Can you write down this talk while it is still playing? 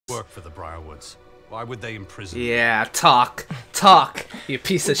Work for the Briarwoods. Why would they imprison? Yeah, talk, you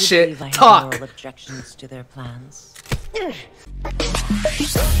piece of shit, I have talk. moral objections to their plans.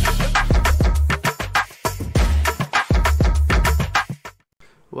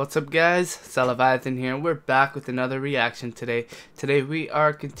 What's up, guys? Seleviathan here, and we're back with another reaction today. Today we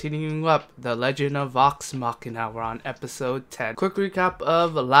are continuing up the Legend of Vox Machina. We're on episode 10. Quick recap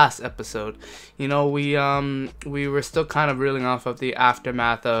of last episode. You know, we were still kind of reeling off of the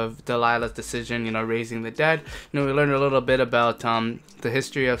aftermath of Delilah's decision, you know, raising the dead. You know, we learned a little bit about the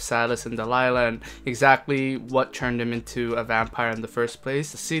history of Silas and Delilah and exactly what turned him into a vampire in the first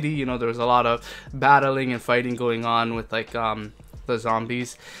place. The city, you know, there was a lot of battling and fighting going on with like the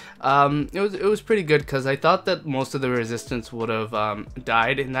zombies. It was pretty good because I thought that most of the resistance would have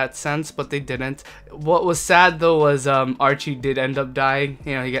died in that sense, but they didn't. What was sad though was Archie did end up dying.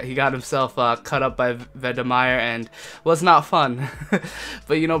 You know, he got himself cut up by Vedemeyer, and was not fun.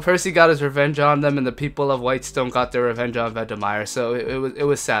 But you know, Percy got his revenge on them, and the people of Whitestone got their revenge on Vedemeyer. So it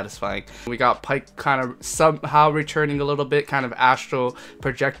was satisfying. We got Pike kind of somehow returning a little bit, kind of astral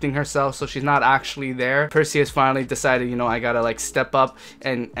projecting herself, so she's not actually there. Percy has finally decided, you know, I gotta like step up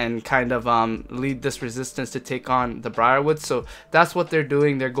and kind of lead this resistance to take on the Briarwoods. So that's what they're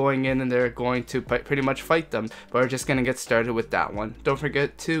doing. They're going in and they're going to pretty much fight them. But we're just gonna get started with that one. Don't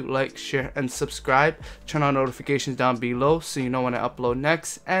forget to like, share, and subscribe. Turn on notifications down below so you know when I upload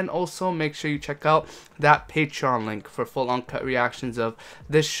next. And also make sure you check out that Patreon link for full uncut reactions of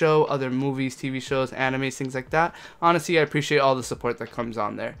this show, other movies, TV shows, animes, things like that. Honestly, I appreciate all the support that comes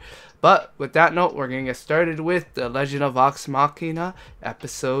on there. But with that note, we're going to get started with The Legend of Vox Machina,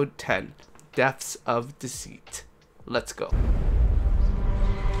 Episode 10, Deaths of Deceit. Let's go.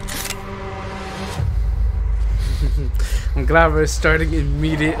 I'm glad we're starting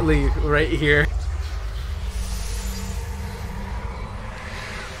immediately right here.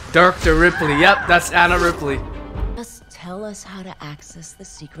 Dr. Ripley, yep, that's Anna Ripley. Just tell us how to access the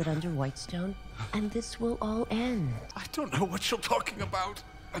secret under Whitestone, and this will all end. I don't know what you're talking about.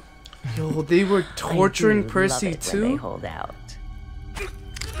 Yo, they were torturing Percy love it too? when they hold out.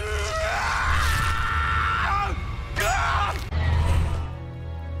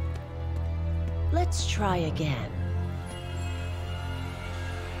 Let's try again.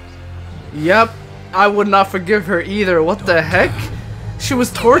 Yep, I would not forgive her either. What the heck? She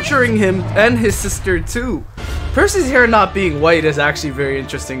was torturing him and his sister too. Percy's hair not being white is actually very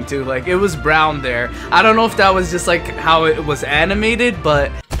interesting too. Like, it was brown there. I don't know if that was just like how it was animated,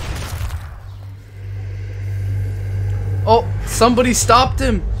 but... Oh, somebody stopped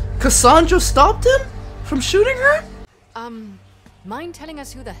him. Cassandra stopped him from shooting her? Mind telling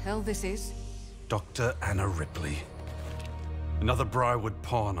us who the hell this is? Dr. Anna Ripley. Another Briarwood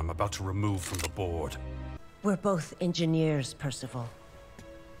pawn I'm about to remove from the board. We're both engineers, Percival.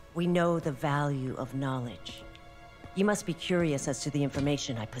 We know the value of knowledge. You must be curious as to the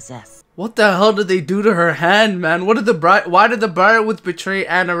information I possess. What the hell did they do to her hand, man? Why did the Briarwoods betray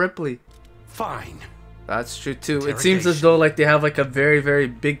Anna Ripley? Fine. That's true too. It seems as though like they have like a very, very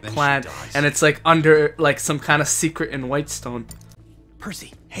big plan, and it's like under like some kind of secret in Whitestone.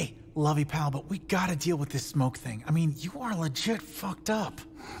 Percy, hey, lovey pal, but we gotta deal with this smoke thing. I mean, you are legit fucked up.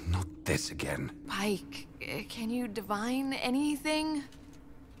 Not this again. Pike, can you divine anything?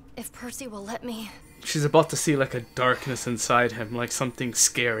 If Percy will let me. She's about to see like a darkness inside him, like something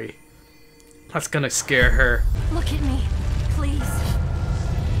scary. That's gonna scare her. Look at me, please.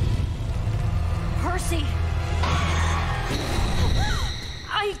 Percy!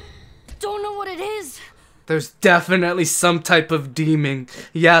 I don't know what it is. There's definitely some type of demon.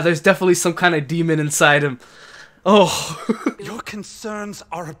 Yeah, there's definitely some kind of demon inside him. Oh. Your concerns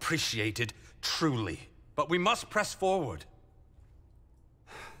are appreciated, truly. But we must press forward.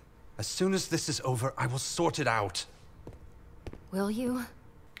 As soon as this is over, I will sort it out. Will you?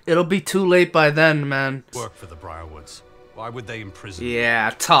 It'll be too late by then, man. Work for the Briarwoods. Why would they imprison?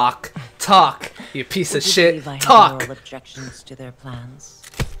 Yeah, talk, you piece of shit, I have talk. moral objections to their plans.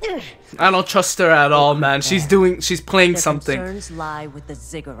 I don't trust her at all, man. She's playing Their something. concerns lie with the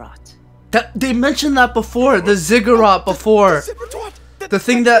Ziggurat. They mentioned that before, the Ziggurat before. The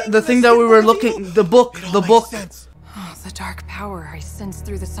thing that we were looking, the book. Oh, the dark power I sense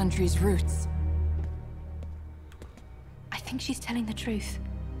through the Sundry's roots. I think she's telling the truth.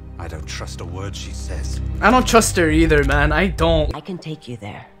 I don't trust a word she says. I don't trust her either, man. I don't. I can take you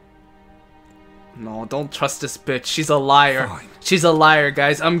there. No, don't trust this bitch. She's a liar. Fine. She's a liar,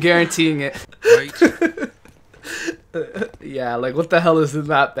 guys. I'm guaranteeing it. Wait. Yeah, like what the hell is in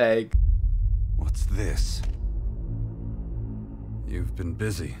that bag? What's this? You've been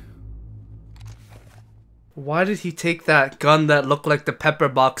busy. Why did he take that gun that looked like the pepper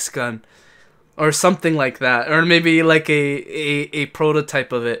box gun? Or something like that. Or maybe like a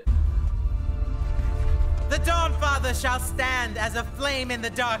prototype of it. The Dawnfather shall stand as a flame in the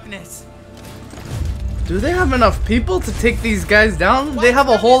darkness. Do they have enough people to take these guys down? They have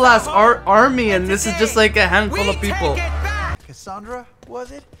a whole ass army, and this is just like a handful of people. Cassandra,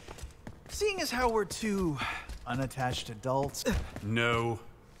 was it? Seeing as how we're two unattached adults. No.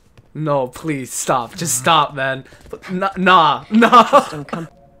 No, please stop. Just stop, man. Nah.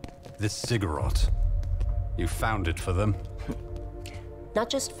 This Ziggurat. You found it for them? Not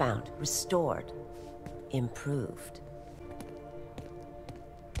just found, restored, improved.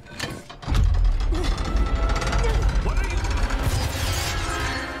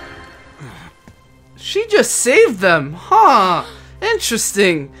 She just saved them, huh?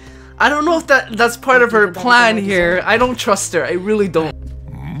 Interesting. I don't know if that's part of her plan here. I don't trust her. I really don't.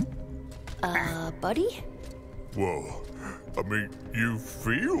 Buddy? Whoa. I mean, you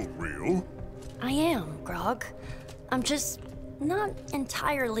feel real? I am, Grog. I'm just not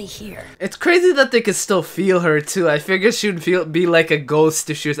entirely here. It's crazy that they could still feel her too. I figured she would be like a ghost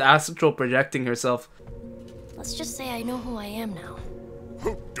if she was astral projecting herself. Let's just say I know who I am now.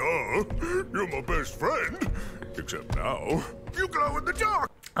 Oh, duh. You're my best friend. Except now, you glow in the dark.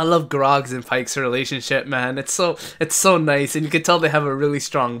 I love Grog's and Pike's relationship, man. It's so nice, and you can tell they have a really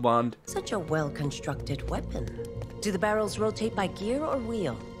strong bond. Such a well-constructed weapon. Do the barrels rotate by gear or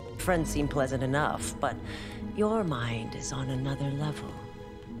wheel? Friends seem pleasant enough, but your mind is on another level.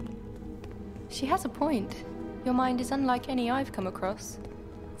 She has a point. Your mind is unlike any I've come across.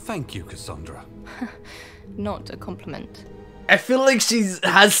 Thank you, Cassandra. Not a compliment. I feel like she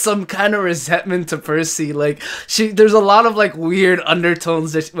has some kind of resentment to Percy. Like there's a lot of like weird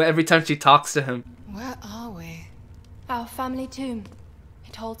undertones that every time she talks to him. Where are we? Our family tomb.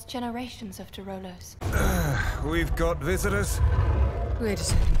 It holds generations of Tyrolos. We've got visitors. Wait a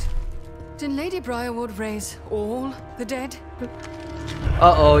second. Did Lady Briarwood raise all the dead?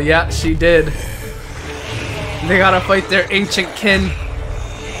 Uh-oh, yeah, she did. They gotta fight their ancient kin.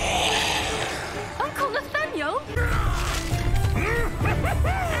 Uncle Nathaniel?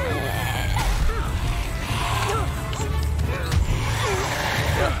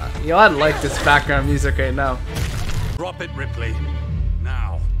 Yo, I like this background music right now. Drop it, Ripley.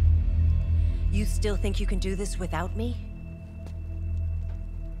 Now. You still think you can do this without me?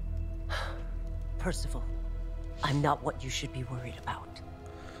 Percival, I'm not what you should be worried about.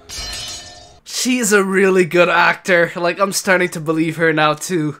 She's a really good actor. Like, I'm starting to believe her now,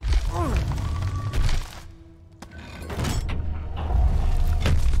 too.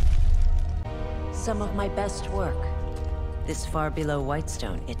 Some of my best work. This far below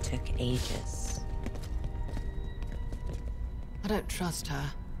Whitestone, it took ages. I don't trust her.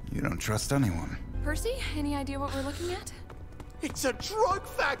 You don't trust anyone. Percy, any idea what we're looking at? It's a drug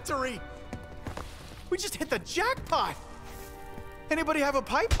factory! We just hit the jackpot! Anybody have a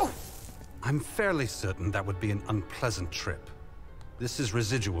pipe? Oh. I'm fairly certain that would be an unpleasant trip. This is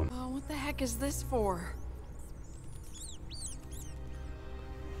residuum. Oh, what the heck is this for?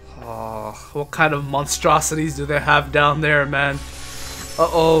 Oh, what kind of monstrosities do they have down there, man?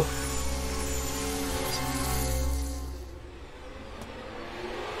 Uh-oh.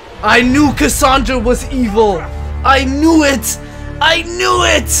 I knew Cassandra was evil! I knew it! I knew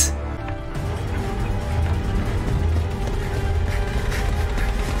it!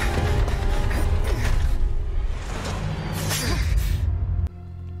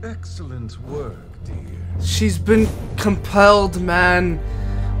 Excellent work, dear. She's been compelled, man.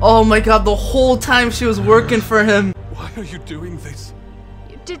 Oh my god, the whole time she was working for him. Why are you doing this?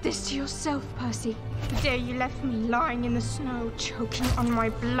 You did this to yourself, Percy. The day you left me lying in the snow, choking on my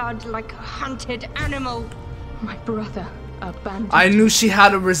blood like a hunted animal. My brother abandoned. I knew she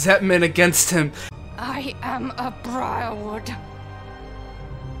had a resentment against him. I am a Briarwood.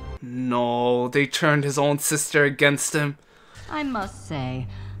 No, they turned his own sister against him. I must say,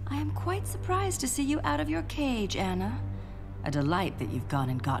 I am quite surprised to see you out of your cage, Anna. A delight that you've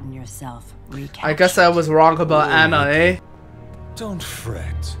gone and gotten yourself recaptured. I guess I was wrong about Anna, eh? Don't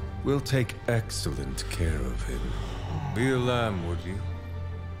fret. We'll take excellent care of him. Be a lamb, would you?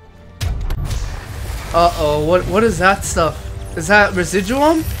 Uh-oh, what is that stuff? Is that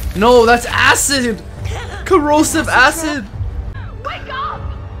residuum? No, that's acid! Corrosive acid! Wake up!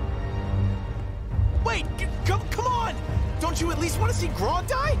 Wait, come on! Don't you at least want to see Grog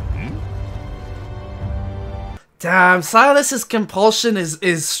die? Damn, Silas's compulsion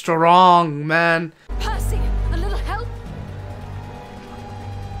is strong, man. Percy, a little help?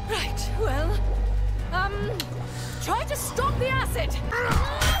 Right, well, try to stop the acid.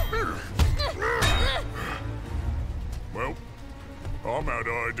 I'm out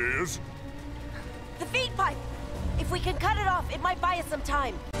of ideas. The feed pipe! If we can cut it off, it might buy us some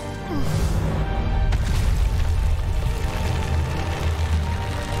time.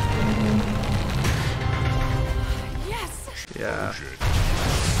 Yes! Yeah.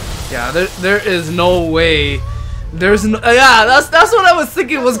 Yeah, there is no way. There's no, yeah, that's what I was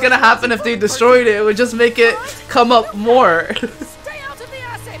thinking was gonna happen if they destroyed it. It would just make it come up more. Stay out of the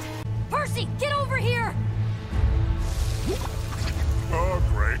acid! Percy, get over here! Oh,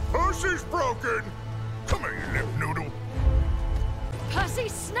 great. Percy's broken. Come here, you lip noodle. Percy,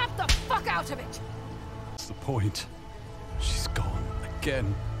 snap the fuck out of it! What's the point? She's gone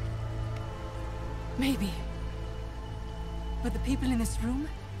again. Maybe. But the people in this room,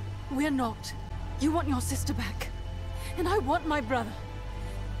 we're not. You want your sister back. And I want my brother.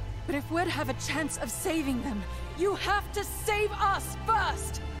 But if we're to have a chance of saving them, you have to save us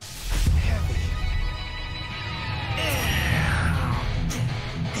first!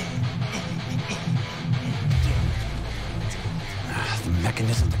 The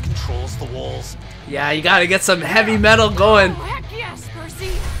mechanism that controls the walls. Yeah, you gotta get some heavy metal going. Oh, heck yes,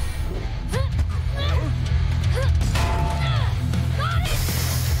 Percy!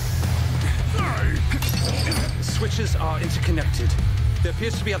 The switches are interconnected. There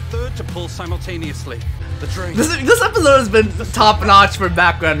appears to be a third to pull simultaneously. The drain. This episode has been top notch for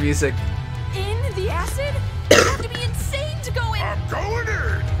background music. In the acid? You have to be insane to go in! I'm going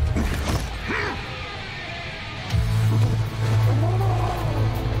in!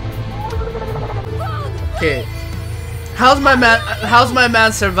 Okay, how's my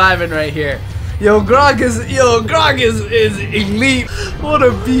man surviving right here? Yo, Grog is elite. What a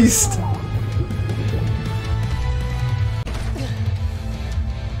beast.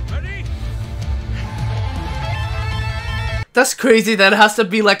 That's crazy that it has to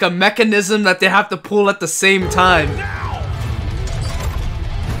be like a mechanism that they have to pull at the same time.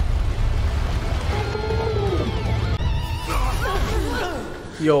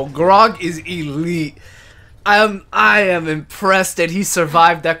 Yo, Grog is elite. I am impressed that he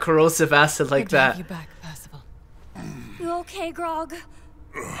survived that corrosive acid like that. You back, Percival. You okay, Grog?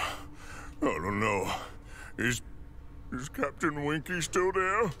 I don't know. Is Captain Winky still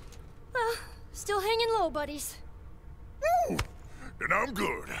there? Still hanging low, buddies. Woo! Then I'm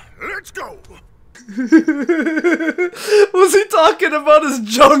good. Let's go. Was he talking about his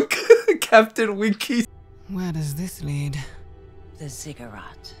junk? Captain Winky. Where does this lead? The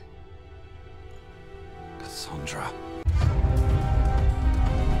Ziggurat. Cassandra.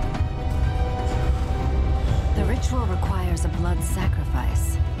 The ritual requires a blood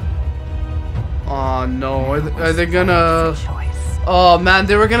sacrifice. Oh no, are they gonna... Oh man,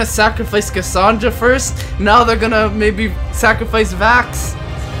 they were gonna sacrifice Cassandra first. Now they're gonna maybe sacrifice Vax.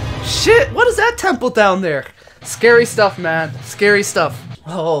 Shit, what is that temple down there? Scary stuff, man. Scary stuff.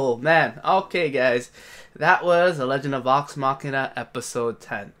 Oh man. Okay, guys. That was The Legend of Vox Machina episode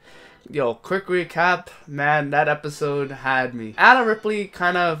 10. Yo, quick recap, man, that episode had me. Anna Ripley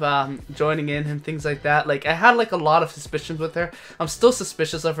kind of joining in and things like that. Like, I had like a lot of suspicions with her. I'm still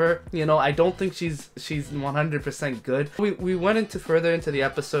suspicious of her. You know, I don't think she's 100% good. We went further into the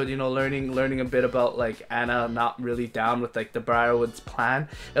episode, you know, learning a bit about like Anna not really down with like the Briarwoods plan.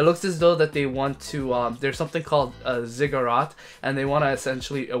 It looks as though that they want to there's something called a Ziggurat, and they want to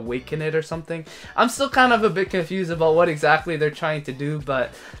essentially awaken it or something. I'm still kind of a bit confused about what exactly they're trying to do,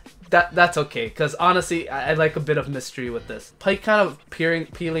 but that's okay, because honestly, I like a bit of mystery with this. Pike kind of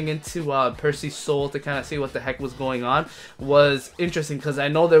peeling into Percy's soul to kind of see what the heck was going on was interesting, because I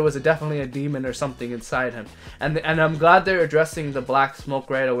know there was definitely a demon or something inside him. And I'm glad they're addressing the black smoke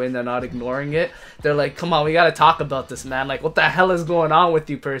right away and they're not ignoring it. They're like, come on, we gotta talk about this, man. Like, what the hell is going on with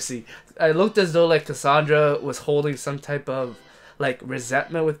you, Percy? It looked as though like Cassandra was holding some type of like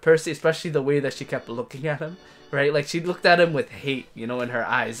resentment with Percy, especially the way that she kept looking at him. Right, like she looked at him with hate, you know, in her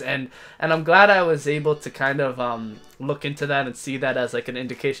eyes, and I'm glad I was able to kind of look into that and see that as like an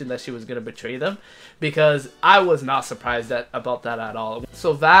indication that she was gonna betray them, because I was not surprised about that at all.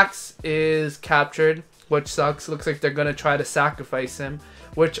 So Vax is captured, which sucks. Looks like they're gonna try to sacrifice him,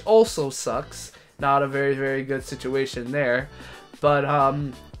 which also sucks. Not a very, very good situation there, but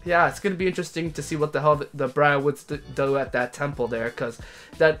yeah, it's gonna be interesting to see what the hell the Briarwoods do at that temple there, because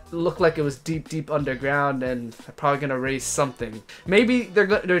that looked like it was deep underground, and they're probably gonna raise something. Maybe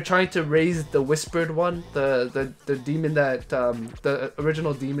they're trying to raise the whispered one, the demon that the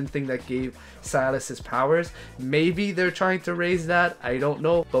original demon thing that gave Silas his powers. Maybe they're trying to raise that. I don't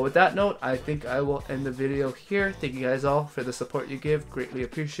know. But with that note, I think I will end the video here. Thank you guys all for the support you give. Greatly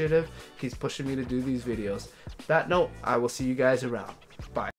appreciative. Keeps pushing me to do these videos. With that note, I will see you guys around. Bye.